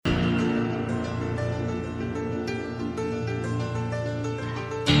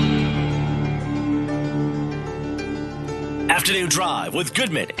Afternoon Drive with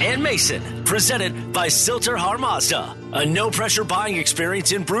Goodman and Mason, presented by Silter Har Mazda. A no-pressure buying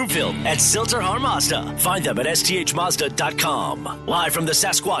experience in Broomfield at Silter Har Mazda. Find them at sthmazda.com. Live from the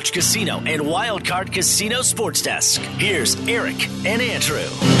Sasquatch Casino and Wildcard Casino Sports Desk, here's Eric and Andrew.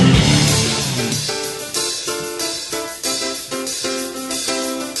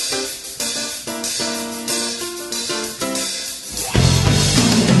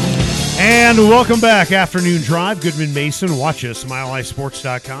 And welcome back. Afternoon Drive. Goodman Mason. Watch us.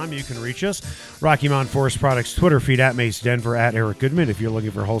 MileHighSports.com. You can reach us. Rocky Mountain Forest Products Twitter feed at Mace Denver at Eric Goodman. If you're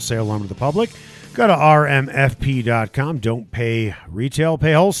looking for wholesale lumber to the public, go to rmfp.com. Don't pay retail,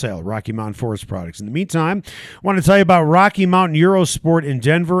 pay wholesale. Rocky Mountain Forest Products. In the meantime, I want to tell you about Rocky Mountain Eurosport in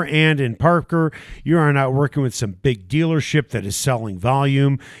Denver and in Parker. You are not working with some big dealership that is selling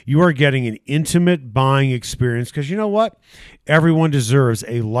volume. You are getting an intimate buying experience because you know what? Everyone deserves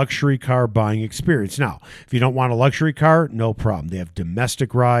a luxury car buying experience. Now, if you don't want a luxury car, no problem. They have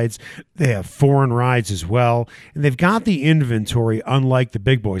domestic rides. They have foreign rides as well. And they've got the inventory unlike the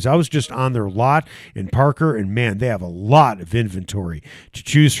big boys. I was just on their lot in Parker, and man, they have a lot of inventory to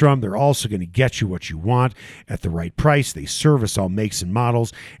choose from. They're also going to get you what you want at the right price. They service all makes and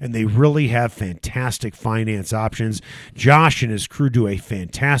models, and they really have fantastic finance options. Josh and his crew do a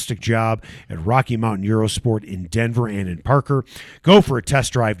fantastic job at Rocky Mountain Eurosport in Denver and in Parker. Go for a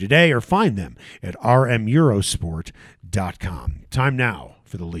test drive today or find them at rmeurosport.com. Time now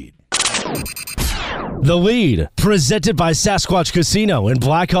for The Lead. The Lead, presented by Sasquatch Casino in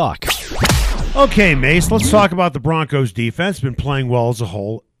Blackhawk. Okay, Mace, let's talk about the Broncos defense. Been playing well as a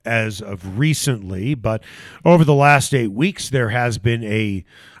whole as of recently, but over the last 8 weeks, there has been I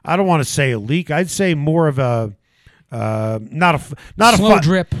don't want to say a leak, I'd say more of a not a slow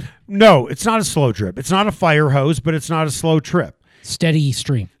drip. No, it's not a slow drip. It's not a fire hose, but it's not a slow trip. Steady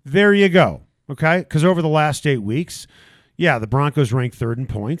stream. There you go. Okay? Because over the last 8 weeks, yeah, the Broncos ranked third in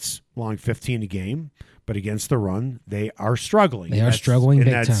points, allowing 15 a game, but against the run, they are struggling. They are struggling big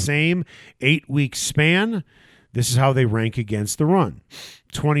time. In that same 8-week span, this is how they rank against the run.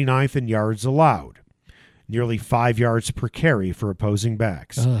 29th in yards allowed, nearly 5 yards per carry for opposing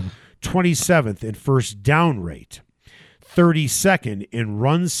backs. 27th in first down rate. 32nd in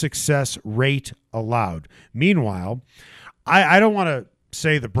run success rate allowed. Meanwhile, I don't want to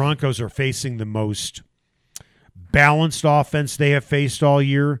say the Broncos are facing the most balanced offense they have faced all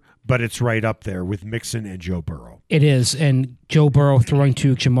year, but it's right up there with Mixon and Joe Burrow. It is, and Joe Burrow throwing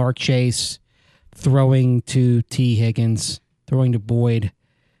to Jamar Chase, throwing to T. Higgins, throwing to Boyd.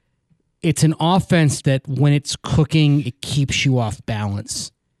 It's an offense that when it's cooking, it keeps you off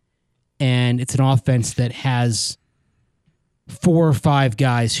balance. And it's an offense that has 4 or 5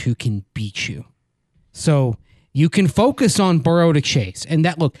 guys who can beat you. So you can focus on Burrow to Chase. And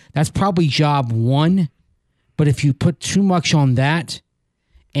that's probably job one. But if you put too much on that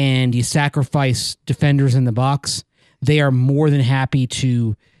and you sacrifice defenders in the box, they are more than happy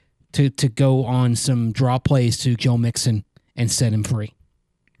to go on some draw plays to Joe Mixon and set him free.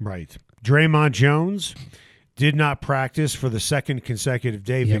 Right. Draymond Jones did not practice for the second consecutive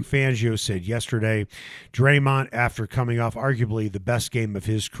day. Yep. Vic Fangio said yesterday, Draymond, after coming off arguably the best game of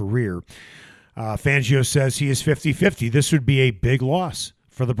his career, Fangio says he is 50-50. This would be a big loss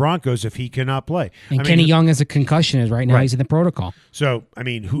for the Broncos if he cannot play. And Kenny Young has a concussion right now. Right. He's in the protocol. So, I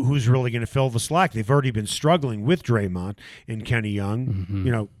mean, who's really going to fill the slack? They've already been struggling with Draymond and Kenny Young. Mm-hmm.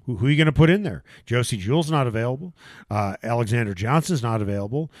 You know, who are you going to put in there? Josie Jewell's not available. Alexander Johnson's not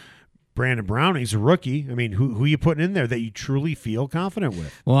available. Brandon Browning's a rookie. I mean, who are you putting in there that you truly feel confident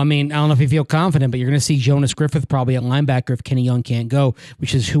with? Well, I mean, I don't know if you feel confident, but you're going to see Jonas Griffith probably at linebacker if Kenny Young can't go,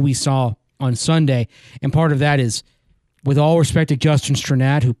 which is who we saw on Sunday. And part of that is, with all respect to Justin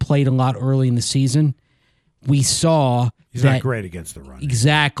Strnad, who played a lot early in the season, we saw he's that not great against the run.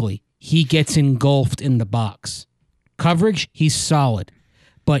 Exactly. He gets engulfed in the box. Coverage, he's solid.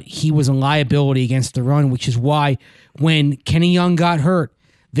 But he was a liability against the run, which is why when Kenny Young got hurt,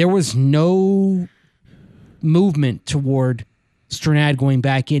 there was no movement toward Strnad going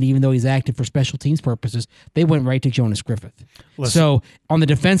back in, even though he's active for special teams purposes. They went right to Jonas Griffith. Listen. So on the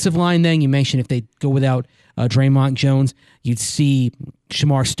defensive line then, you mentioned if they go without Draymond Jones, you'd see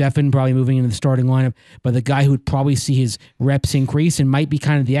Shamar Stephen probably moving into the starting lineup. But the guy who would probably see his reps increase and might be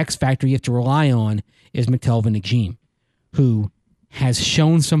kind of the X factor you have to rely on is McTelvin Agim, who has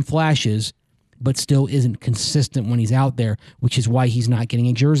shown some flashes but still isn't consistent when he's out there, which is why he's not getting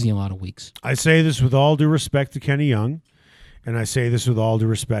a jersey a lot of weeks. I say this with all due respect to Kenny Young, and I say this with all due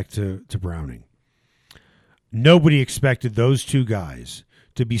respect to Browning. Nobody expected those two guys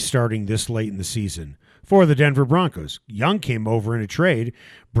to be starting this late in the season for the Denver Broncos. Young came over in a trade.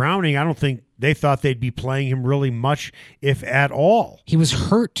 Browning, I don't think they thought they'd be playing him really much, if at all. He was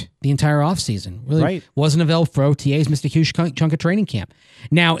hurt the entire offseason. Really Right. wasn't available for OTAs, missed a huge chunk of training camp.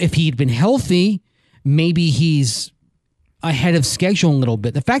 Now, if he'd been healthy, maybe he's ahead of schedule a little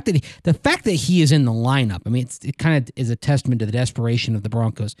bit. The fact that he is in the lineup, I mean, it kind of is a testament to the desperation of the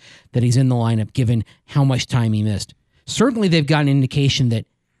Broncos that he's in the lineup given how much time he missed. Certainly they've got an indication that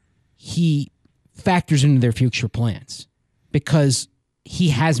he factors into their future plans because he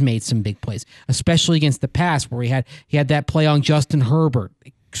has made some big plays, especially against the pass where he had that play on Justin Herbert,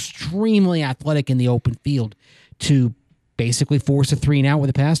 extremely athletic in the open field to basically force a 3-and-out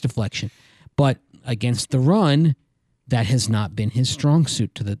with a pass deflection. But against the run, that has not been his strong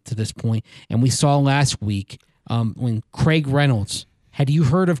suit to this point. And we saw last week when Craig Reynolds, had you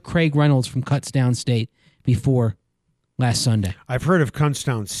heard of Craig Reynolds from Kutztown State before last Sunday? I've heard of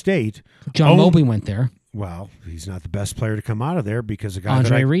Kutztown State. John Mobley went there. Well, he's not the best player to come out of there because a guy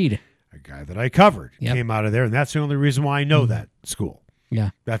that I covered came out of there, and that's the only reason why I know that school. Yeah.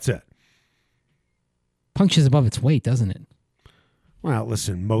 That's it. Punches above its weight, doesn't it? Well,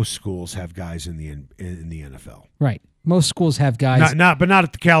 listen, most schools have guys in the NFL. Right. Most schools have guys, but not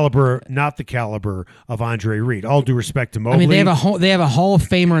at the caliber of Andre Reed. All due respect to Mobley. I mean, they have a Hall of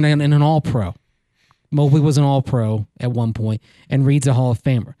Famer and an All-Pro. Mobley was an All-Pro at one point, and Reed's a Hall of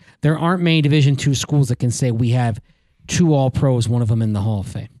Famer. There aren't many Division II schools that can say we have 2 All-Pros, one of them in the Hall of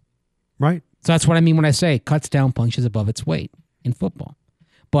Fame. Right. So that's what I mean when I say it cuts down, punches above its weight in football.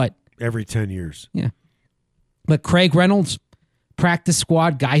 But every 10 years. Yeah. But Craig Reynolds, practice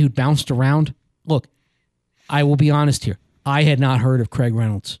squad guy who bounced around. Look, I will be honest here. I had not heard of Craig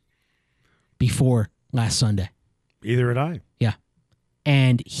Reynolds before last Sunday. Either had I. Yeah.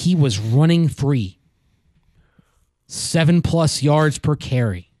 And he was running free. 7+ yards per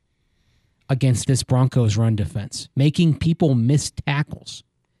carry against this Broncos run defense, making people miss tackles.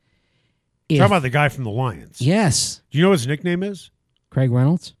 Talking about the guy from the Lions. Yes. Do you know what his nickname is? Craig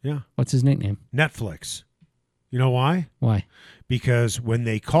Reynolds? Yeah. What's his nickname? Netflix. You know why? Why? Because when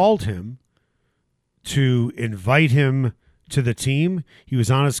they called him to invite him to the team, he was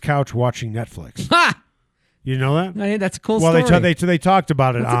on his couch watching Netflix. Ha! You know that? Yeah, that's a cool story. Well, they talked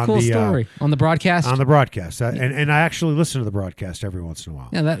about it on the story. On the broadcast. On the broadcast, and I actually listen to the broadcast every once in a while.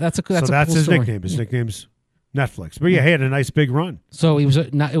 Yeah, that's cool his story. Nickname. His nickname's Netflix. But yeah, he had a nice big run. So he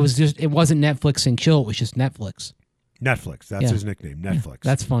was not. It wasn't Netflix and chill. It was just Netflix. Netflix. That's his nickname. Netflix.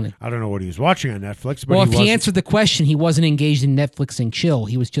 Yeah, that's funny. I don't know what he was watching on Netflix. But well, if he answered the question, he wasn't engaged in Netflix and chill.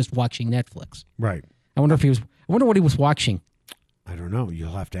 He was just watching Netflix. Right. I wonder what he was watching. I don't know.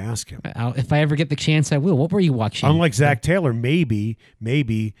 You'll have to ask him. If I ever get the chance, I will. What were you watching? Unlike Zach Taylor, maybe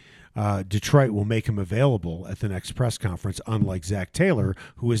Detroit will make him available at the next press conference, unlike Zach Taylor,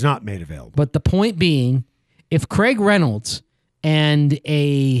 who is not made available. But the point being, if Craig Reynolds and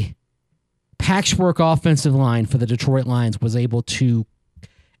a patchwork offensive line for the Detroit Lions was able to,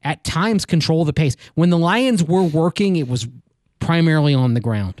 at times, control the pace. When the Lions were working, it was primarily on the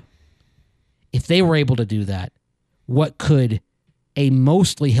ground. If they were able to do that, what could a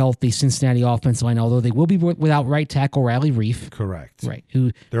mostly healthy Cincinnati offensive line, although they will be without right tackle Riley Reif. Correct. Right.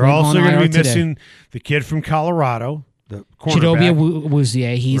 Who they're also going to be missing the kid from Colorado, the cornerback. Chidobe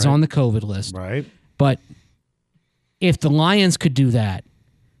Awuzie. He's on the COVID list. Right. But if the Lions could do that,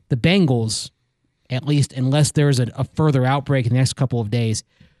 the Bengals, at least unless there's a further outbreak in the next couple of days,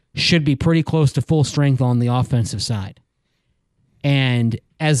 should be pretty close to full strength on the offensive side. And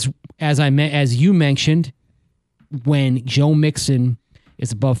as you mentioned, when Joe Mixon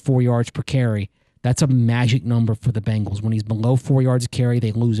is above 4 yards per carry, that's a magic number for the Bengals. When he's below 4 yards a carry,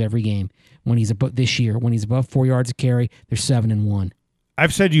 they lose every game. When he's above 4 yards a carry, they're 7-1.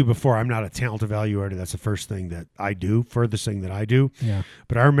 I've said to you before, I'm not a talent evaluator. That's the first thing that I do, furthest thing that I do. Yeah.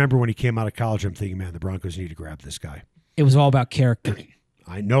 But I remember when he came out of college, I'm thinking, man, the Broncos need to grab this guy. It was all about character.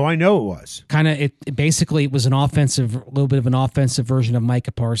 I know it was. It basically was a little bit of an offensive version of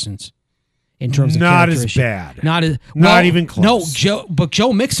Micah Parsons. In terms of not as bad. Not even close. No, but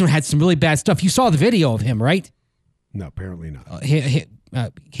Joe Mixon had some really bad stuff. You saw the video of him, right? No, apparently not.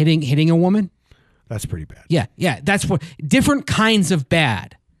 Hitting a woman? That's pretty bad. Yeah. That's what different kinds of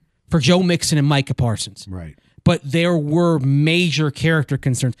bad for Joe Mixon and Micah Parsons. Right. But there were major character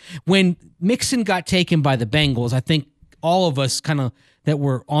concerns. When Mixon got taken by the Bengals, I think all of us kind of that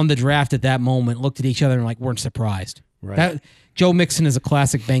were on the draft at that moment looked at each other and weren't surprised. Right. Joe Mixon is a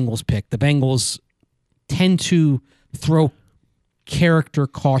classic Bengals pick. The Bengals tend to throw character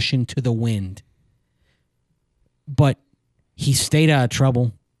caution to the wind. But he stayed out of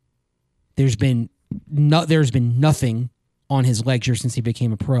trouble. There's been nothing on his ledger since he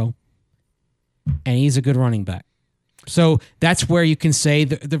became a pro. and he's a good running back. So that's where you can say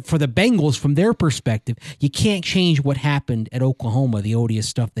for the Bengals, from their perspective, you can't change what happened at Oklahoma, the odious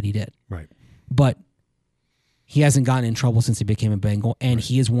stuff that he did. Right. But he hasn't gotten in trouble since he became a Bengal, and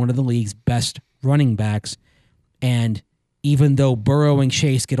he is one of the league's best running backs. And even though Burrow and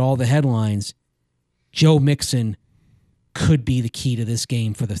Chase get all the headlines, Joe Mixon could be the key to this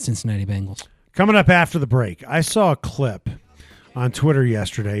game for the Cincinnati Bengals. Coming up after the break, I saw a clip on Twitter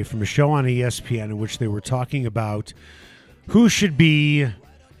yesterday from a show on ESPN in which they were talking about who should be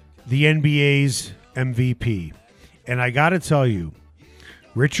the NBA's MVP. And I got to tell you,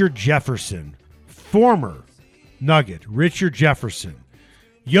 Richard Jefferson, former Nugget, Richard Jefferson,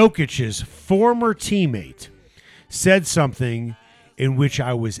 Jokic's former teammate, said something in which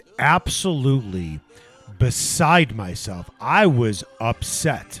I was absolutely beside myself. I was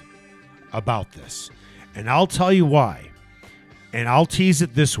upset about this. And I'll tell you why. And I'll tease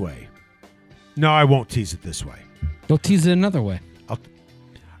it this way. No, I won't tease it this way. You'll tease it another way.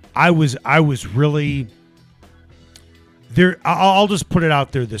 I was really there. I'll just put it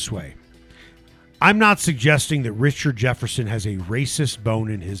out there this way. I'm not suggesting that Richard Jefferson has a racist bone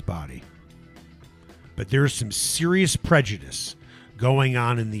in his body, but there's some serious prejudice going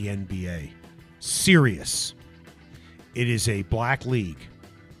on in the NBA. Serious. It is a black league,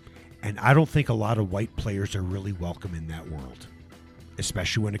 and I don't think a lot of white players are really welcome in that world,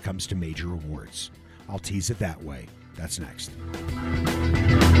 especially when it comes to major awards. I'll tease it that way. That's next.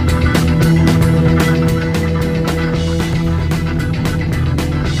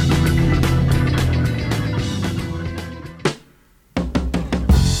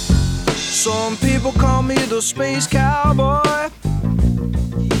 Some people call me the space cowboy.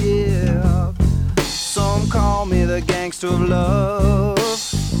 Yeah. Some call me the gangster of love.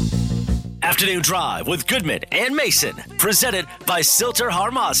 Afternoon Drive with Goodman and Mason. Presented by Silter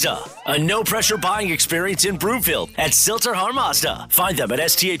Har Mazda. A no-pressure buying experience in Broomfield at Silter Har Mazda. Find them at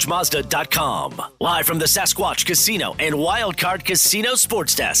sthmazda.com. Live from the Sasquatch Casino and Wildcard Casino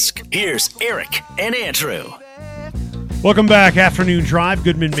Sports Desk. Here's Eric and Andrew. Welcome back. Afternoon Drive.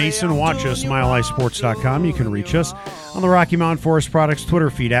 Goodman Mason. Watch us, milehighsports.com. You can reach us on the Rocky Mountain Forest Products Twitter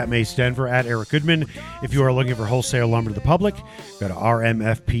feed at Mace Denver, at Eric Goodman. If you are looking for wholesale lumber to the public, go to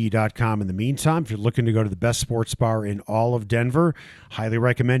rmfp.com. In the meantime, if you're looking to go to the best sports bar in all of Denver, highly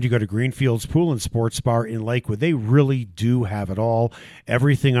recommend you go to Greenfield's Pool and Sports Bar in Lakewood. They really do have it all.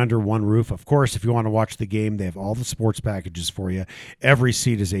 Everything under one roof. Of course, if you want to watch the game, they have all the sports packages for you. Every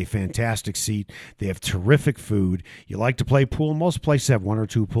seat is a fantastic seat. They have terrific food. You like to play pool? Most places have one or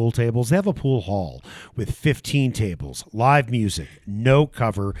two pool tables. They have a pool hall with 15 tables, live music, no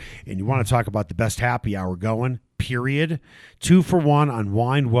cover, and you want to talk about the best happy hour going, period. 2 for $1 on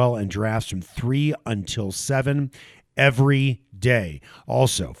wine, well, and drafts from 3 until 7 every day.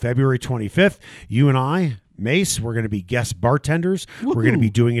 Also, February 25th, you and I, Mace, we're going to be guest bartenders. Woo-hoo. We're going to be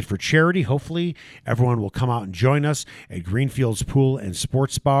doing it for charity. Hopefully, everyone will come out and join us at Greenfield's Pool and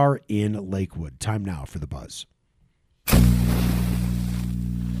Sports Bar in Lakewood. Time now for the Buzz.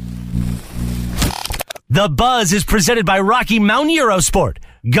 The Buzz is presented by Rocky Mountain Eurosport.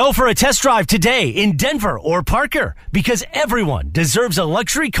 Go for a test drive today in Denver or Parker, because everyone deserves a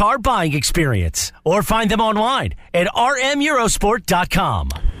luxury car buying experience. Or find them online at rmeurosport.com.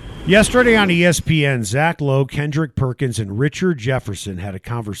 Yesterday on ESPN, Zach Lowe, Kendrick Perkins, and Richard Jefferson had a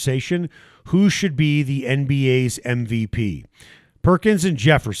conversation who should be the NBA's MVP. Perkins and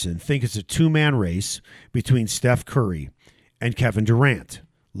Jefferson think it's a two-man race between Steph Curry and Kevin Durant.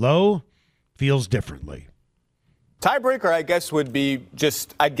 Lowe feels differently. Tiebreaker, I guess, would be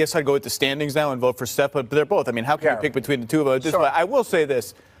just, I guess I'd go with the standings now and vote for Steph, but they're both. I mean, how can you pick between the two of us? Sure. I will say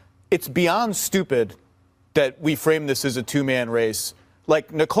this. It's beyond stupid that we frame this as a two-man race.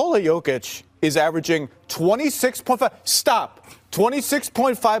 Like, Nikola Jokic is averaging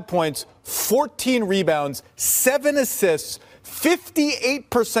 26.5 points, 14 rebounds, 7 assists,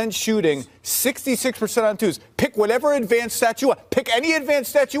 58% shooting, 66% on twos. Pick whatever advanced stat you want. Pick any advanced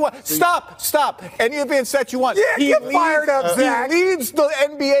stat you want. Stop. Any advanced stat you want. Yeah, get fired up, Zach. He leads the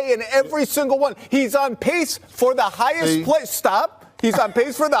NBA in every single one. He's on pace for the highest play. He's on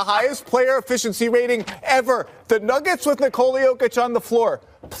pace for the highest player efficiency rating ever. The Nuggets with Nikola Jokic on the floor,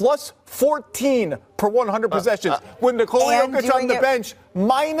 plus 14 per 100 possessions. With Nikola Jokic on the bench,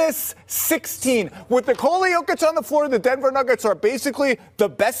 minus 16. With Nikola Jokic on the floor, the Denver Nuggets are basically the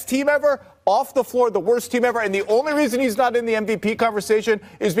best team ever. Off the floor, the worst team ever. And the only reason he's not in the MVP conversation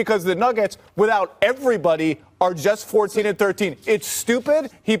is because the Nuggets, without everybody, are just 14 and 13. It's stupid.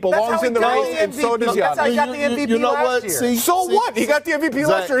 He belongs in the race, and so does Giannis. That's how he got the MVP last year. So what? He got the MVP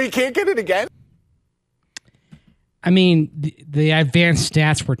last year. He can't get it again? I mean, the advanced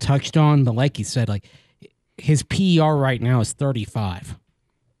stats were touched on, but like you said, like his PER right now is 35,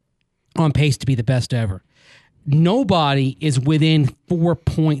 on pace to be the best ever. Nobody is within 4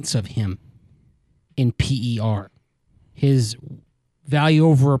 points of him in PER. His value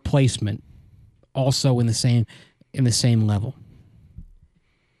over replacement also in the same level.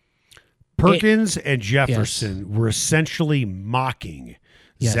 Perkins and Jefferson were essentially mocking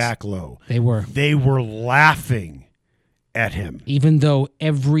Zach Lowe. They were. They were laughing at him. Even though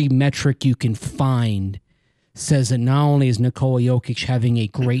every metric you can find says that not only is Nikola Jokic having a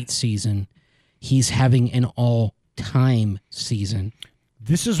great season, he's having an all-time season.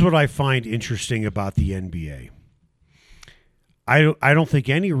 This is what I find interesting about the NBA. I don't think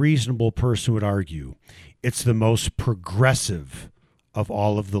any reasonable person would argue it's the most progressive of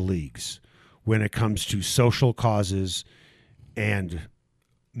all of the leagues when it comes to social causes and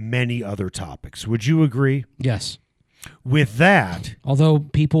many other topics. Would you agree? Yes. With that, although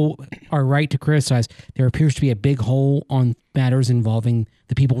people are right to criticize, there appears to be a big hole on matters involving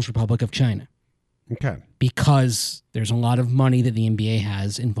the People's Republic of China. Okay. Because there's a lot of money that the NBA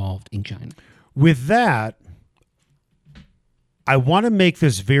has involved in China. With that, I want to make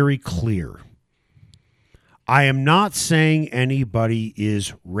this very clear. I am not saying anybody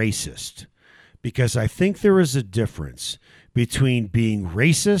is racist, because I think there is a difference between being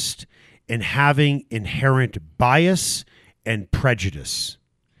racist and having inherent bias and prejudice.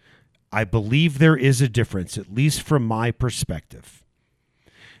 I believe there is a difference, at least from my perspective.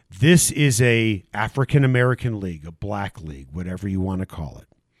 This is a African-American league, a black league, whatever you want to call it.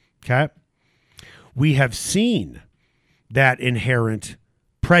 Okay? We have seen that inherent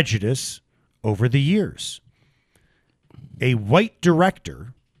prejudice over the years. A white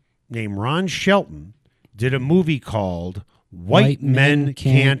director named Ron Shelton did a movie called White Men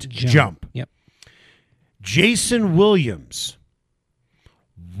Can't Jump. Yep. Jason Williams,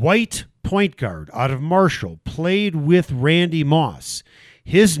 white point guard out of Marshall, played with Randy Moss.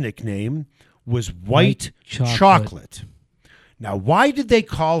 His nickname was White Chocolate. Now, why did they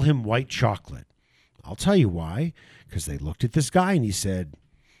call him White Chocolate? I'll tell you why. Because they looked at this guy and he said,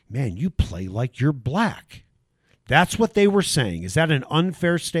 man, you play like you're black. That's what they were saying. Is that an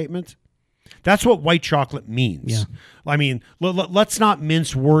unfair statement? That's what white chocolate means. Yeah. I mean, let's not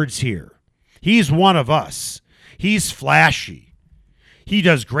mince words here. He's one of us. He's flashy. He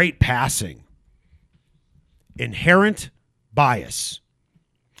does great passing. Inherent bias.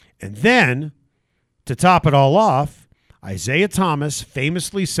 And then, to top it all off, Isaiah Thomas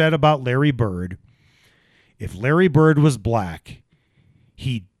famously said about Larry Bird, if Larry Bird was black,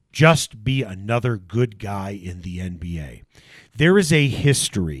 he'd just be another good guy in the NBA. There is a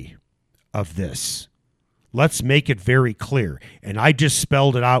history of this. Let's make it very clear. And I just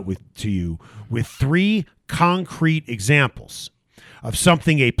spelled it out to you with 3 concrete examples of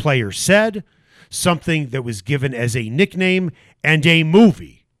something a player said, something that was given as a nickname, and a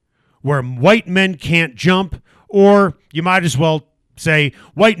movie where white men can't jump, or you might as well say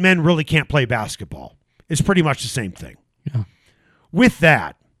white men really can't play basketball. It's pretty much the same thing. Yeah. With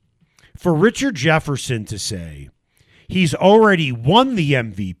that, for Richard Jefferson to say he's already won the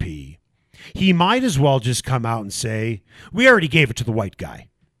MVP, he might as well just come out and say, we already gave it to the white guy.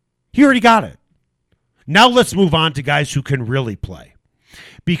 He already got it. Now let's move on to guys who can really play.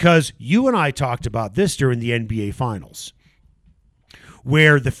 Because you and I talked about this during the NBA Finals,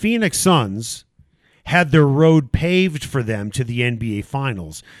 where the Phoenix Suns had their road paved for them to the NBA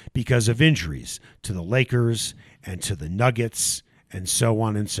Finals because of injuries to the Lakers and to the Nuggets and so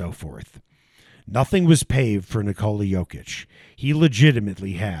on and so forth. Nothing was paved for Nikola Jokic. He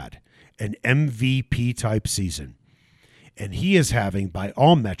legitimately had an MVP-type season. And he is having, by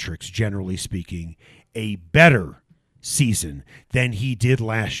all metrics, generally speaking, a better season than he did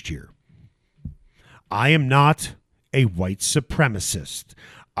last year. I am not a white supremacist.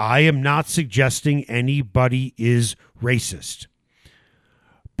 I am not suggesting anybody is racist.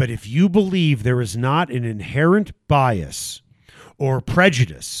 But if you believe there is not an inherent bias or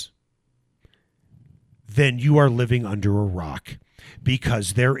prejudice, then you are living under a rock,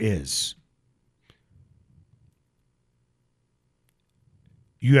 because there is.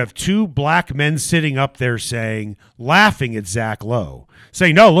 You have 2 black men sitting up there laughing at Zach Lowe,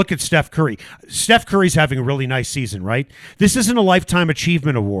 saying, no, look at Steph Curry. Steph Curry's having a really nice season, right? This isn't a Lifetime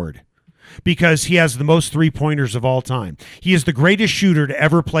Achievement Award because he has the most 3-pointers of all time. He is the greatest shooter to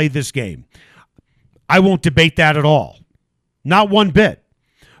ever play this game. I won't debate that at all. Not one bit.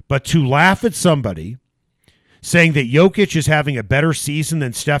 But to laugh at somebody saying that Jokic is having a better season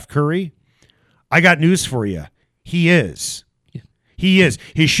than Steph Curry, I got news for you. He is. He is.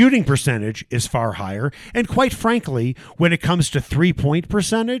 His shooting percentage is far higher. And quite frankly, when it comes to three-point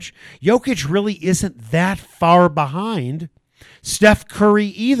percentage, Jokic really isn't that far behind Steph Curry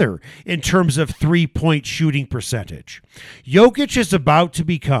either in terms of three-point shooting percentage. Jokic is about to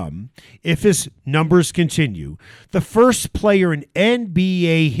become, if his numbers continue, the first player in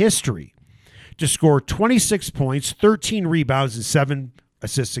NBA history to score 26 points, 13 rebounds, and 7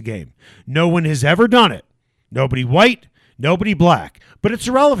 assists a game. No one has ever done it. Nobody white, nobody black. But it's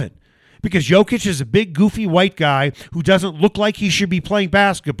irrelevant because Jokic is a big, goofy white guy who doesn't look like he should be playing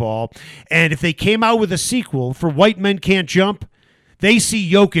basketball. And if they came out with a sequel for White Men Can't Jump, they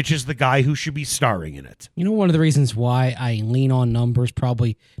see Jokic as the guy who should be starring in it. You know, one of the reasons why I lean on numbers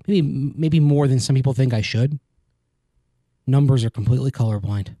probably maybe more than some people think I should? Numbers are completely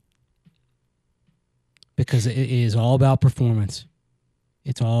colorblind. Because it is all about performance.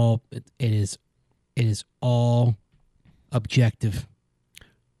 It is all objective.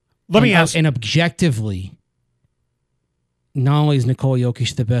 Let me ask. And objectively, not only is Nikola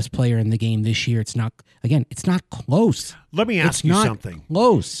Jokic the best player in the game this year, it's not close. Let me ask you something.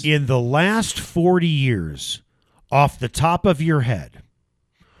 Close. In the last 40 years, off the top of your head,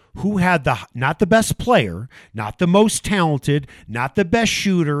 who had not the best player, not the most talented, not the best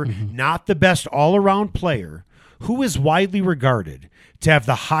shooter, not the best all-around player, who is widely regarded to have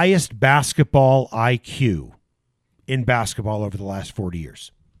the highest basketball IQ in basketball over the last 40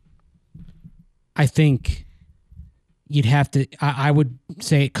 years? I think you'd have to, I would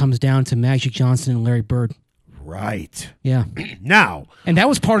say it comes down to Magic Johnson and Larry Bird. Right. Yeah. Now. And that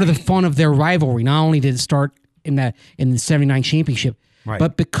was part of the fun of their rivalry. Not only did it start in the 79 championship, right,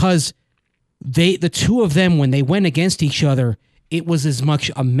 but because the two of them, when they went against each other, it was as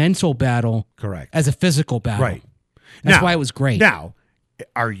much a mental battle, correct, as a physical battle. Right. That's why it was great. Now,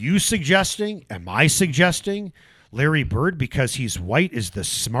 are you suggesting, am I suggesting Larry Bird, because he's white, is the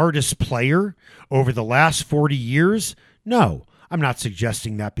smartest player over the last 40 years? No, I'm not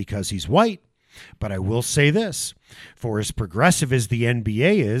suggesting that because he's white. But I will say this, for as progressive as the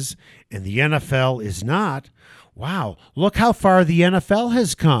NBA is and the NFL is not, wow, look how far the NFL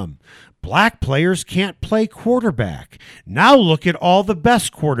has come. Black players can't play quarterback. Now look at all the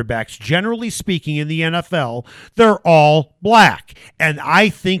best quarterbacks, generally speaking, in the NFL. They're all black. And I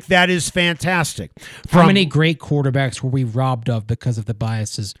think that is fantastic. How many great quarterbacks were we robbed of because of the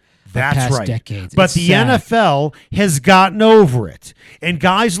biases of past decades? But the NFL has gotten over it. And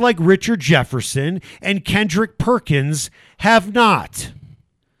guys like Richard Jefferson and Kendrick Perkins have not.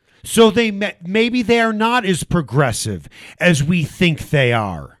 So maybe they are not as progressive as we think they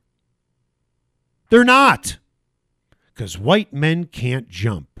are. They're not. Because white men can't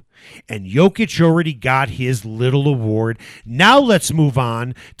jump. And Jokic already got his little award. Now let's move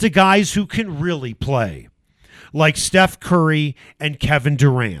on to guys who can really play, like Steph Curry and Kevin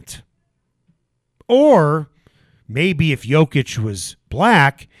Durant. Or maybe if Jokic was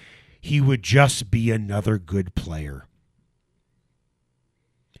black, he would just be another good player.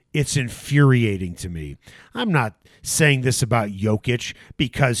 It's infuriating to me. I'm not saying this about Jokic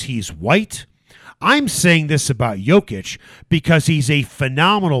because he's white. I'm saying this about Jokic because he's a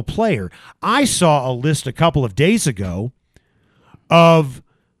phenomenal player. I saw a list a couple of days ago of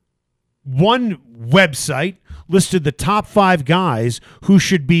one website listed the top 5 guys who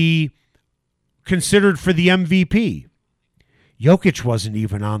should be considered for the MVP. Jokic wasn't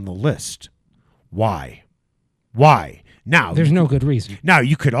even on the list. Why? Now, there's no good reason. Now,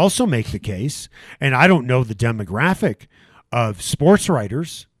 you could also make the case, and I don't know the demographic of sports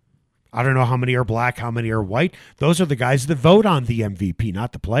writers. I don't know how many are black, how many are white. Those are the guys that vote on the MVP,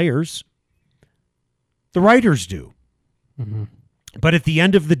 not the players. The writers do. Mm-hmm. But at the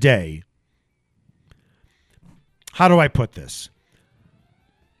end of the day, how do I put this?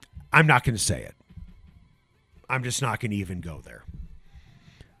 I'm not going to say it. I'm just not going to even go there.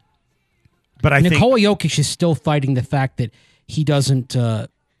 But Nikola Jokic is still fighting the fact that he doesn't,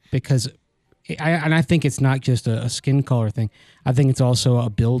 because, I think it's not just a skin color thing. I think it's also a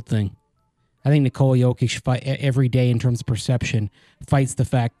build thing. I think Nikola Jokic every day in terms of perception fights the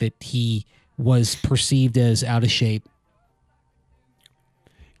fact that he was perceived as out of shape.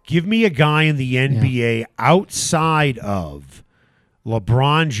 Give me a guy in the NBA outside of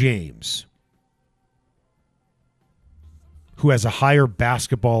LeBron James who has a higher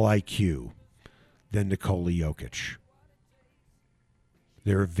basketball IQ than Nikola Jokic.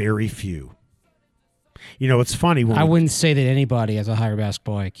 There are very few. You know, it's funny. I wouldn't say that anybody has a higher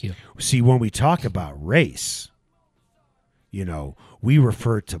basketball IQ. See, when we talk about race, you know, we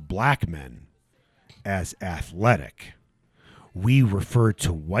refer to black men as athletic. We refer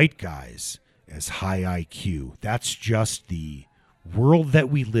to white guys as high IQ. That's just the world that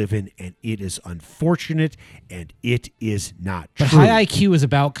we live in, and it is unfortunate, and it is not But true. high IQ is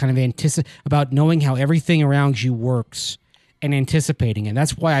about kind of about knowing how everything around you works and anticipating it.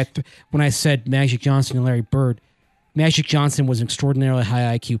 That's why when I said Magic Johnson and Larry Bird, Magic Johnson was an extraordinarily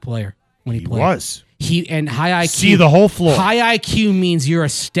high IQ player when he played. Was. And high IQ. See the whole floor. High IQ means you're a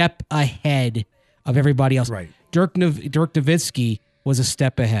step ahead of everybody else. Right. Dirk Nowitzki was a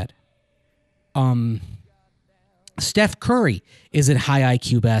step ahead. Steph Curry is a high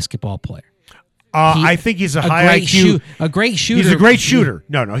IQ basketball player. I think he's a high IQ. A great shooter. He's a great shooter.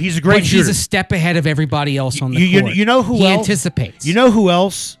 No, he's a great shooter. He's a step ahead of everybody else on the court. You know who he else? anticipates. You know who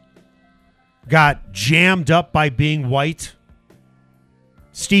else got jammed up by being white?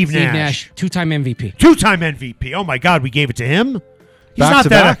 Steve Nash. Two-time MVP. Two-time MVP. Oh, my God, we gave it to him? He's Back not to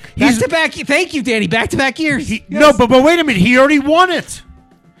that. back. Back-to-back. Thank you, Danny. Back-to-back years. No, but wait a minute. He already won it.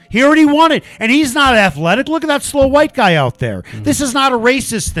 He already won it. And he's not athletic. Look at that slow white guy out there. This is not a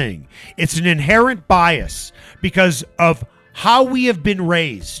racist thing. It's an inherent bias because of how we have been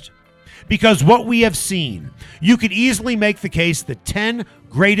raised, because what we have seen. You could easily make the case that 10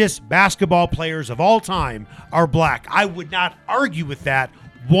 greatest basketball players of all time are black. I would not argue with that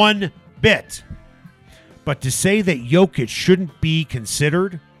one bit. But to say that Jokic shouldn't be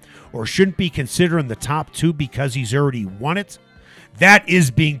considered or shouldn't be considered in the top 2 because he's already won it, that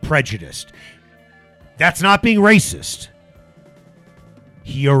is being prejudiced. That's not being racist.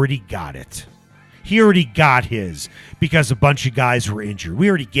 He already got it. He already got his because a bunch of guys were injured. We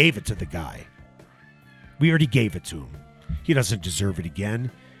already gave it to the guy. We already gave it to him. He doesn't deserve it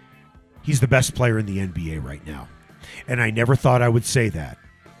again. He's the best player in the NBA right now. And I never thought I would say that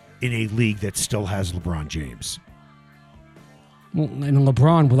in a league that still has LeBron James. Well, and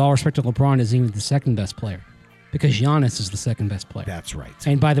LeBron, with all respect to LeBron, is even the second best player because Giannis is the second best player. That's right.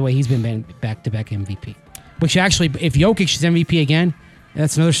 And by the way, he's been back-to-back MVP. Which actually, if Jokic is MVP again,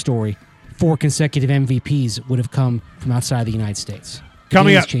 that's another story. 4 consecutive MVPs would have come from outside the United States.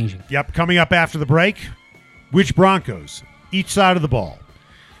 Coming up, changing. Yep, coming up after the break, which Broncos, each side of the ball,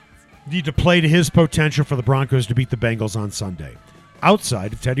 need to play to his potential for the Broncos to beat the Bengals on Sunday,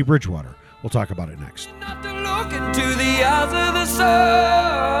 outside of Teddy Bridgewater. We'll talk about it next. Not to look into the eyes of the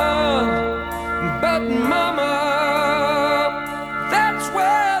sun, but mama, that's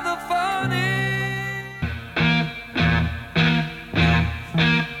where the fun is.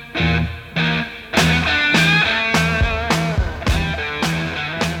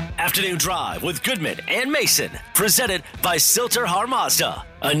 Afternoon Drive with Goodman and Mason, presented by Silter Har Mazda.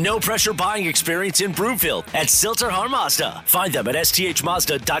 A no-pressure buying experience in Broomfield at Silter Har Mazda. Find them at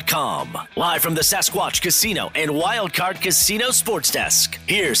sthmazda.com. Live from the Sasquatch Casino and Wildcard Casino Sports Desk,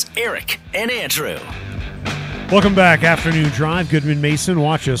 here's Eric and Andrew. Welcome back. Afternoon Drive. Goodman Mason.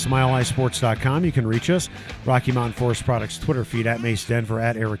 Watch us, milehighsports.com. You can reach us. Rocky Mountain Forest Products Twitter feed at Mace Denver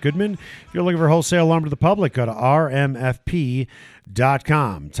at Eric Goodman. If you're looking for wholesale lumber to the public, go to rmfp.com.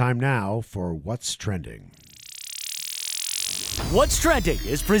 Time now for What's Trending. What's Trending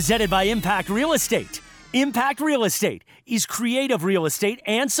is presented by Impact Real Estate. Impact Real Estate is creative real estate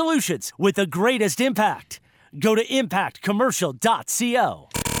and solutions with the greatest impact. Go to impactcommercial.co.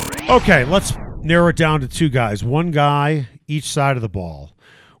 Okay, let's narrow it down to 2 guys. One guy each side of the ball.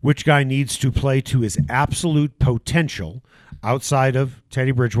 Which guy needs to play to his absolute potential outside of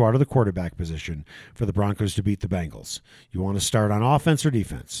Teddy Bridgewater, the quarterback position, for the Broncos to beat the Bengals? You want to start on offense or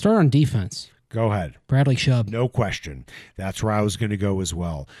defense? Start on defense. Go ahead. Bradley Chubb. No question. That's where I was going to go as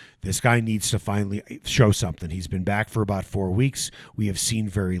well. This guy needs to finally show something. He's been back for about 4 weeks. We have seen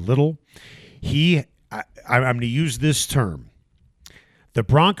very little. I'm going to use this term. The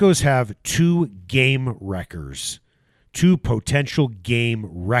Broncos have 2 game wreckers, 2 potential game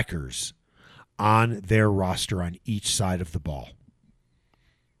wreckers on their roster on each side of the ball.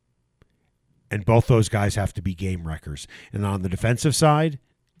 And both those guys have to be game wreckers. And on the defensive side,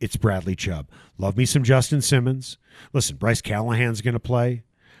 it's Bradley Chubb. Love me some Justin Simmons. Listen, Bryce Callahan's going to play.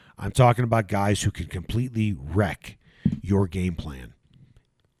 I'm talking about guys who can completely wreck your game plan.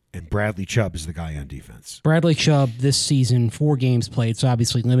 And Bradley Chubb is the guy on defense. Bradley Chubb this season, 4 games played, so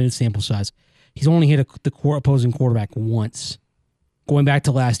obviously limited sample size. He's only hit the opposing quarterback once. Going back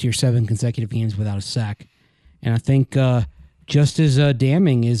to last year, 7 consecutive games without a sack. And I think just as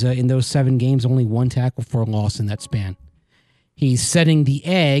damning is in those 7 games, only 1 tackle for a loss in that span. He's setting the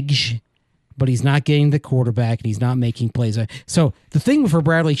edge, but he's not getting the quarterback, and he's not making plays. So the thing for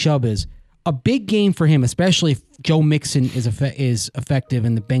Bradley Chubb is a big game for him, especially if Joe Mixon is effective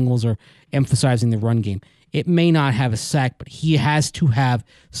and the Bengals are emphasizing the run game. It may not have a sack, but he has to have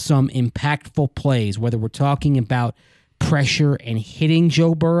some impactful plays, whether we're talking about pressure and hitting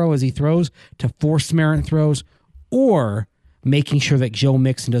Joe Burrow as he throws to force some errant throws, or making sure that Joe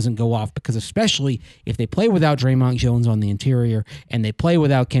Mixon doesn't go off, because especially if they play without Draymond Jones on the interior and they play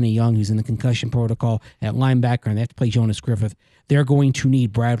without Kenny Young, who's in the concussion protocol at linebacker, and they have to play Jonas Griffith, they're going to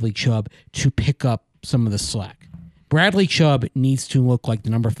need Bradley Chubb to pick up some of the slack. Bradley Chubb needs to look like the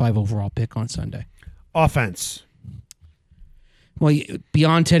number 5 overall pick on Sunday. Offense. Well,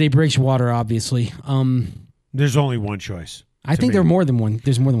 beyond Teddy Bridgewater, obviously. There's only one choice. I think there are more than one.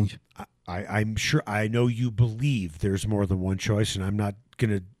 There's more than one. I'm sure. I know you believe there's more than one choice, and I'm not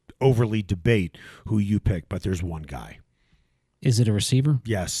going to overly debate who you pick, but there's one guy. Is it a receiver?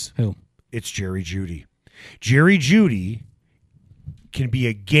 Yes. Who? It's Jerry Jeudy. Jerry Jeudy can be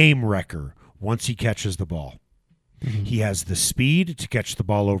a game wrecker once he catches the ball. Mm-hmm. He has the speed to catch the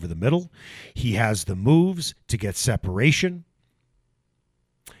ball over the middle. He has the moves to get separation.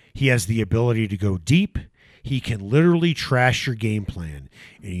 He has the ability to go deep. He can literally trash your game plan.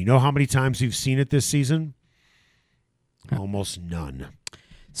 And you know how many times we've seen it this season? Almost none.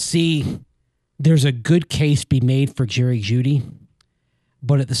 See, there's a good case to be made for Jerry Jeudy,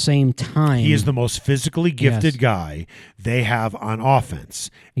 but at the same time, he is the most physically gifted guy they have on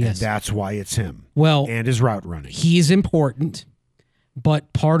offense. Yes. And that's why it's him. Well, and his route running. He is important,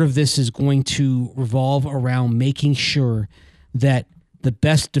 but part of this is going to revolve around making sure that the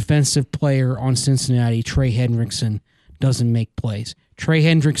best defensive player on Cincinnati, Trey Hendrickson, doesn't make plays. Trey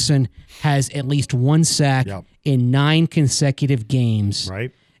Hendrickson has at least one sack in 9 consecutive games.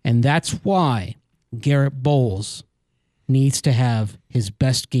 Right. And that's why Garrett Bowles needs to have his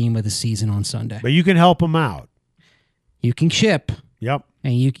best game of the season on Sunday. But you can help him out. You can chip. Yep.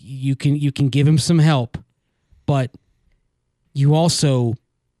 And you can give him some help. But you also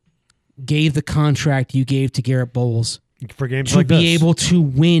gave the contract you gave to Garrett Bowles for games to like be this. able to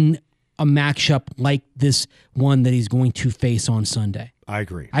win a matchup like this one that he's going to face on Sunday. I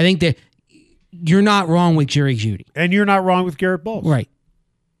agree. I think that you're not wrong with Jerry Jeudy. And you're not wrong with Garrett Bowles. Right.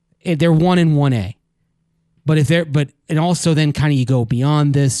 They're 1 and 1A. And also then kind of you go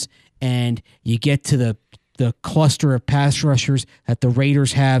beyond this and you get to the cluster of pass rushers that the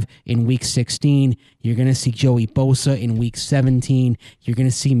Raiders have in Week 16. You're going to see Joey Bosa in Week 17. You're going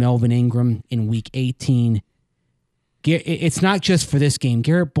to see Melvin Ingram in Week 18. It's not just for this game.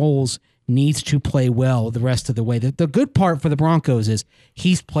 Garrett Bowles needs to play well the rest of the way. The good part for the Broncos is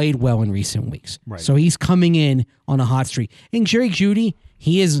he's played well in recent weeks. Right. So he's coming in on a hot streak. And Jerry Jeudy,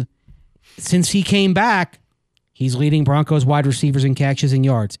 since he came back, he's leading Broncos wide receivers in catches and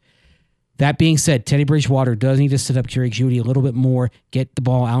yards. That being said, Teddy Bridgewater does need to set up Jerry Jeudy a little bit more, get the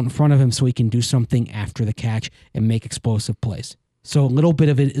ball out in front of him so he can do something after the catch and make explosive plays. So a little bit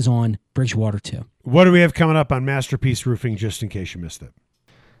of it is on Bridgewater too. What do we have coming up on Masterpiece Roofing, just in case you missed it?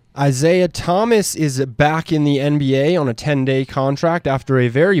 Isaiah Thomas is back in the NBA on a 10-day contract after a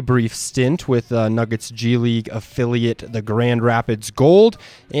very brief stint with Nuggets G League affiliate, the Grand Rapids Gold.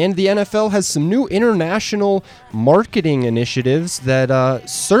 And the NFL has some new international marketing initiatives that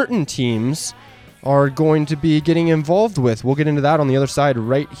certain teams are going to be getting involved with. We'll get into that on the other side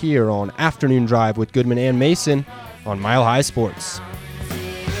right here on Afternoon Drive with Goodman and Mason on Mile High Sports.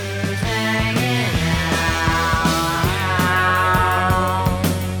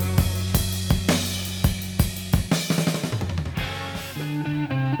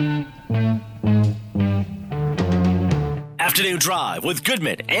 Afternoon Drive with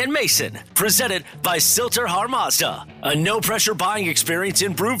Goodman and Mason, presented by Silter Har Mazda. A no-pressure buying experience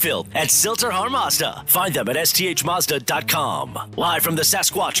in Broomfield at Silter Har Mazda. Find them at sthmazda.com. Live from the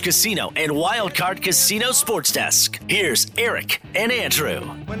Sasquatch Casino and Wildcard Casino Sports Desk, here's Eric and Andrew.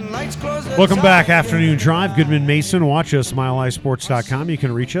 Welcome back, Afternoon Drive. Goodman Mason. Watch us, milehighsports.com. You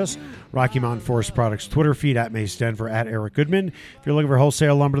can reach us. Rocky Mountain Forest Products Twitter feed at Mace Denver, at Eric Goodman. If you're looking for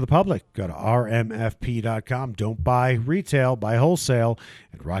wholesale lumber to the public, go to rmfp.com. Don't buy retail, buy wholesale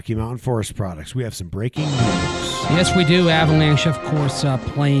at Rocky Mountain Forest Products. We have some breaking news. Yes, we do. Avalanche, of course,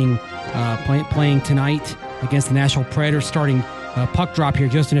 playing tonight against the Nashville Predators. Starting puck drop here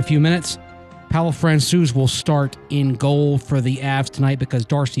just in a few minutes. Pavel Francouz will start in goal for the Avs tonight because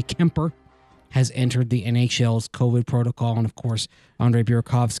Darcy Kemper has entered the NHL's COVID protocol. And, of course, Andrei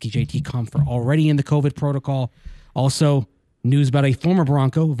Burakovsky, JT Compher already in the COVID protocol. Also, news about a former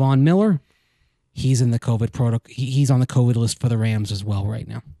Bronco, Von Miller. He's in the COVID protocol. He's on the COVID list for the Rams as well right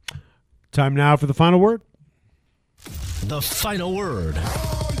now. Time now for the final word. The final word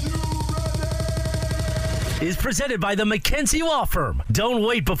is presented by the McKenzie Law Firm. Don't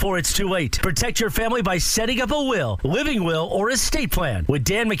wait before it's too late. Protect your family by setting up a will, living will, or estate plan with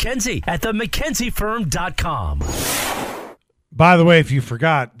Dan McKenzie at themckenziefirm.com. By the way, if you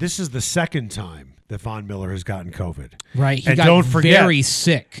forgot, this is the second time that Von Miller has gotten COVID. Right. He and got very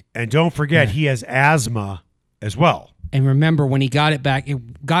sick. And don't forget, he has asthma as well. And remember, when he got it back,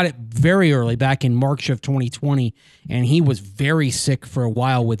 it got it very early, back in March of 2020, and he was very sick for a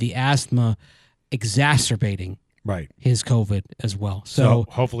while with the asthma exacerbating his COVID as well. So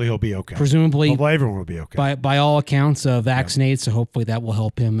hopefully he'll be okay. Presumably, hopefully everyone will be okay. By all accounts, vaccinated, so hopefully that will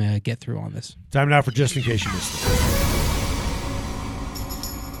help him get through on this. Time now for Just In Case You Missed It.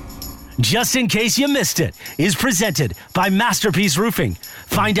 Just in Case You Missed It is presented by Masterpiece Roofing.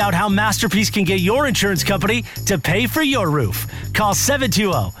 Find out how Masterpiece can get your insurance company to pay for your roof. Call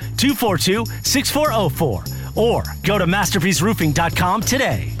 720-242-6404 or go to masterpieceroofing.com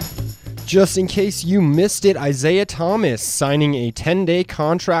today. Just in case you missed it, Isaiah Thomas signing a 10-day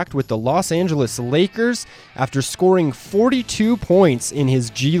contract with the Los Angeles Lakers after scoring 42 points in his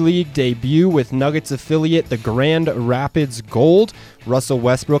G League debut with Nuggets affiliate the Grand Rapids Gold. Russell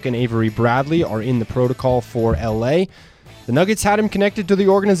Westbrook and Avery Bradley are in the protocol for LA. The Nuggets had him connected to the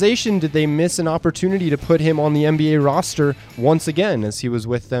organization. Did they miss an opportunity to put him on the NBA roster once again, as he was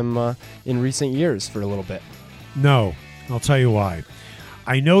with them in recent years for a little bit? No, I'll tell you why.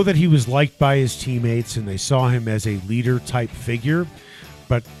 I know that he was liked by his teammates and they saw him as a leader-type figure,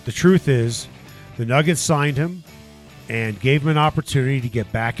 but the truth is the Nuggets signed him and gave him an opportunity to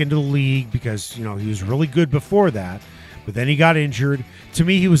get back into the league because, he was really good before that, but then he got injured. To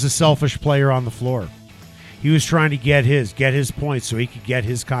me, he was a selfish player on the floor. He was trying to get his points so he could get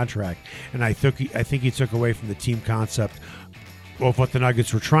his contract, and I think he took away from the team concept of what the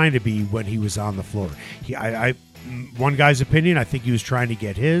Nuggets were trying to be when he was on the floor. One guy's opinion, I think he was trying to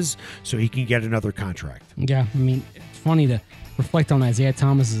get his so he can get another contract. Yeah, I mean, it's funny to reflect on Isaiah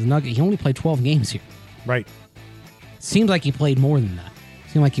Thomas as a Nugget. He only played 12 games here. Right. Seems like he played more than that.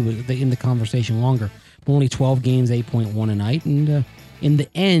 Seemed like he was in the conversation longer. But only 12 games, 8.1 a night, and in the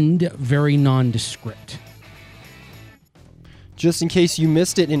end, very nondescript. Just in case you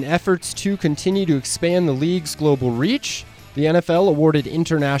missed it, in efforts to continue to expand the league's global reach, the NFL awarded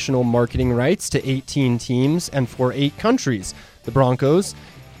international marketing rights to 18 teams and for 8 countries. The Broncos,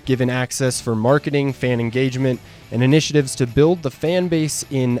 given access for marketing, fan engagement, and initiatives to build the fan base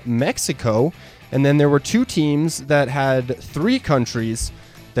in Mexico. And then there were 2 teams that had 3 countries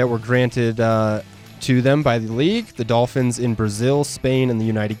that were granted to them by the league. The Dolphins in Brazil, Spain, and the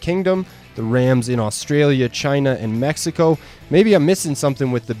United Kingdom. The Rams in Australia, China, and Mexico. Maybe I'm missing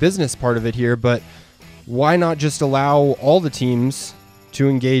something with the business part of it here, but why not just allow all the teams to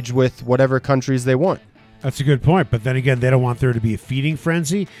engage with whatever countries they want? That's a good point. But then again, they don't want there to be a feeding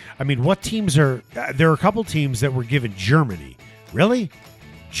frenzy. I mean, what teams are... there are a couple teams that were given Germany. Really?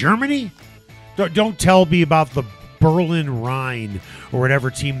 Germany? Don't tell me about the Berlin Rhine or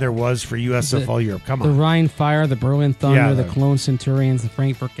whatever team there was for USFL Europe. Come on. The Rhine Fire, the Berlin Thunder, the Cologne Centurions, the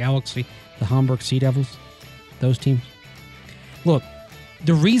Frankfurt Galaxy, the Hamburg Sea Devils. Those teams. Look,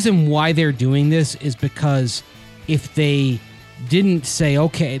 the reason why they're doing this is because if they didn't say,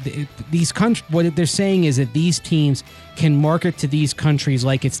 okay, these countries, what they're saying is that these teams can market to these countries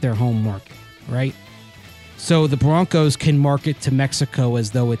like it's their home market, right? So the Broncos can market to Mexico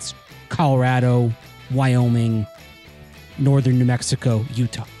as though it's Colorado, Wyoming, northern New Mexico,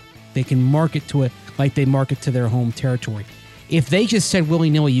 Utah. They can market to it like they market to their home territory. If they just said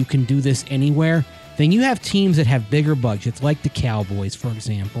willy-nilly, you can do this anywhere, then you have teams that have bigger budgets, like the Cowboys, for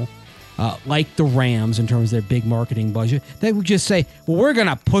example, like the Rams in terms of their big marketing budget. They would just say, well, we're going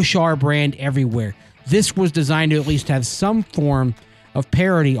to push our brand everywhere. This was designed to at least have some form of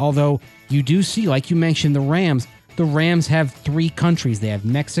parity, although you do see, like you mentioned, the Rams have 3 countries. They have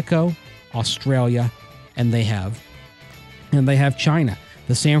Mexico, Australia, and they have China.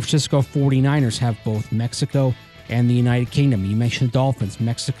 The San Francisco 49ers have both Mexico and the United Kingdom. You mentioned the Dolphins,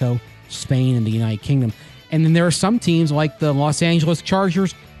 Mexico, Spain, and the United Kingdom. And then there are some teams like the Los Angeles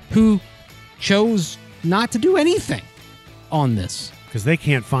Chargers who chose not to do anything on this. Because they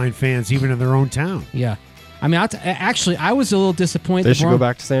can't find fans even in their own town. Yeah. I mean, I was a little disappointed. They should go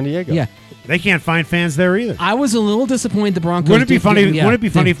back to San Diego. Yeah. They can't find fans there either. I was a little disappointed the Broncos. Wouldn't it be funny? Wouldn't it be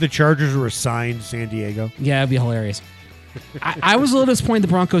funny if the Chargers were assigned San Diego? Yeah, it'd be hilarious. I was a little disappointed the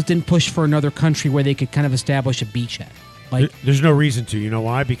Broncos didn't push for another country where they could kind of establish a beachhead. Like, there's no reason to. You know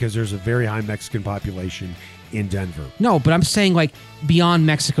why? Because there's a very high Mexican population in Denver. No, but I'm saying like beyond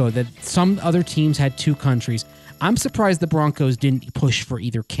Mexico, that some other teams had 2 countries. I'm surprised the Broncos didn't push for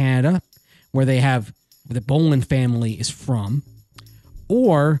either Canada, where the Bolin family is from,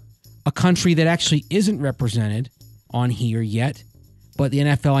 or a country that actually isn't represented on here yet, but the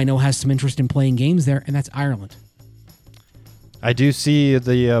NFL I know has some interest in playing games there, and that's Ireland. I do see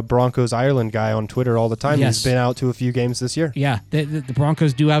the Broncos Ireland guy on Twitter all the time. Yes. He's been out to a few games this year. Yeah, the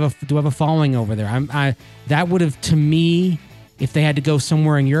Broncos do have a following over there. That would have, to me, if they had to go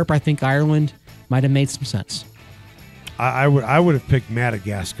somewhere in Europe, I think Ireland might have made some sense. I would have picked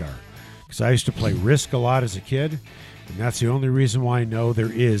Madagascar because I used to play Risk a lot as a kid, and that's the only reason why I know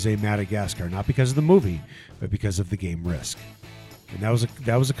there is a Madagascar, not because of the movie, but because of the game Risk. And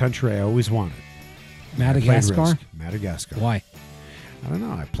that was a country I always wanted. Madagascar? Madagascar. Why? I don't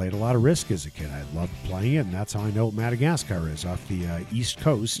know. I played a lot of Risk as a kid. I loved playing it, and that's how I know what Madagascar is, off the east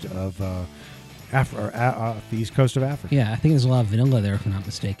coast of off the east coast of Africa. Yeah, I think there's a lot of vanilla there, if I'm not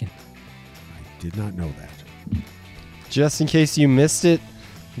mistaken. I did not know that. Just in case you missed it,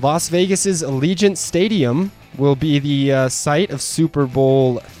 Las Vegas's Allegiant Stadium will be the site of Super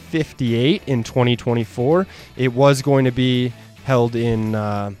Bowl 58 in 2024. It was going to be held in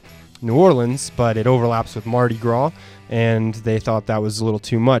New Orleans, but it overlaps with Mardi Gras, and they thought that was a little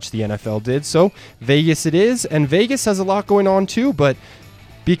too much, the NFL did. So Vegas it is, and Vegas has a lot going on too, but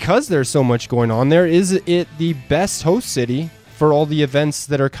because there's so much going on there, is it the best host city for all the events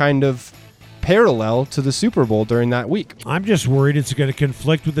that are kind of parallel to the Super Bowl during that week? I'm just worried it's going to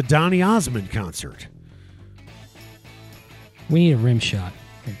conflict with the Donny Osmond concert. We need a rim shot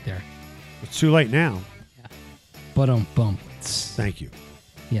right there. It's too late now. Yeah. But bump. Thank you.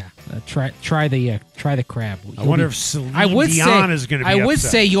 Yeah. Try the crab. I wonder if Celine Dion is going to be I would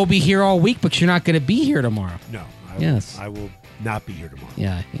upset. say you'll be here all week, but you're not going to be here tomorrow. No. I will not be here tomorrow.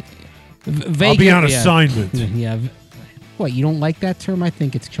 Yeah. I'll be on assignment. Yeah. What, you don't like that term? I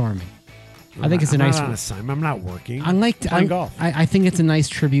think it's charming. I think it's a nice. I'm not on assignment. I'm not working. playing golf. I think it's a nice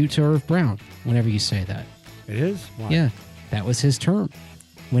tribute to Irv Brown whenever you say that. It is? Why? Yeah. That was his term.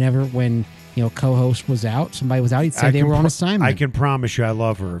 When co-host was out, somebody was out, he'd say they were on assignment. I can promise you I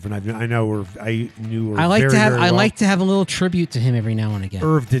love Irv, and I know Irv. I knew Irv I like very well. to have a little tribute to him every now and again.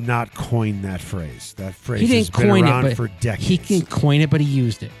 Irv did not coin that phrase. That phrase He has didn't been coin around it, but for decades. he can coin it, but he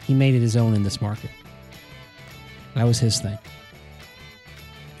used it. He made it his own in this market. That was his thing.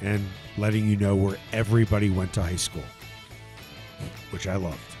 And letting you know where everybody went to high school, which I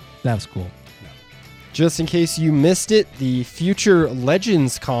loved. That was cool. Just in case you missed it, the Future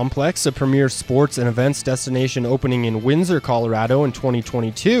Legends Complex, a premier sports and events destination opening in Windsor, Colorado in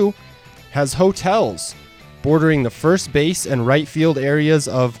 2022, has hotels bordering the first base and right field areas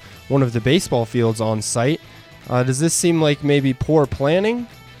of one of the baseball fields on site. Does this seem like maybe poor planning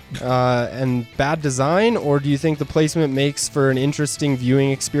and bad design, or do you think the placement makes for an interesting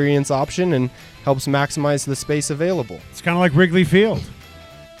viewing experience option and helps maximize the space available? It's kind of like Wrigley Field,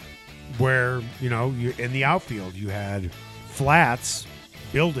 where, you in the outfield, you had flats,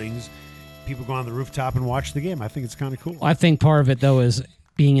 buildings, people go on the rooftop and watch the game. I think it's kind of cool. I think part of it, though, is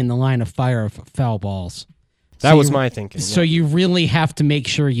being in the line of fire of foul balls. That was my thinking. So you really have to make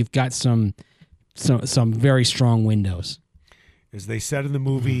sure you've got some very strong windows. As they said in the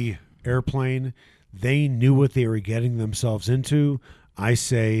movie Airplane, they knew what they were getting themselves into. I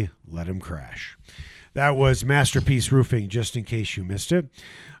say, let them crash. That was Masterpiece Roofing, just in case you missed it.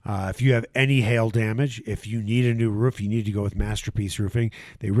 If you have any hail damage, if you need a new roof, you need to go with Masterpiece Roofing.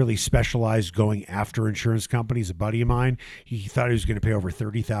 They really specialize going after insurance companies. A buddy of mine, he thought he was going to pay over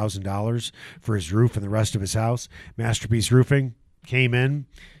 $30,000 for his roof and the rest of his house. Masterpiece Roofing came in.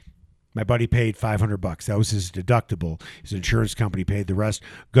 My buddy paid $500. That was his deductible. His insurance company paid the rest.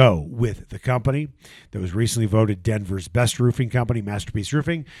 Go with the company that was recently voted Denver's best roofing company, Masterpiece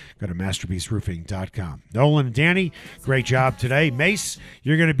Roofing. Go to masterpieceroofing.com. Nolan and Danny, great job today. Mace,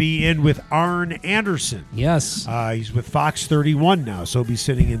 you're going to be in with Arn Anderson. Yes. He's with Fox 31 now, so he'll be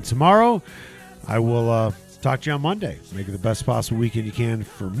sitting in tomorrow. I will talk to you on Monday. Make it the best possible weekend you can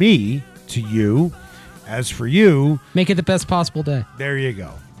for me, to you. As for you, make it the best possible day. There you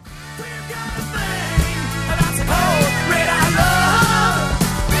go.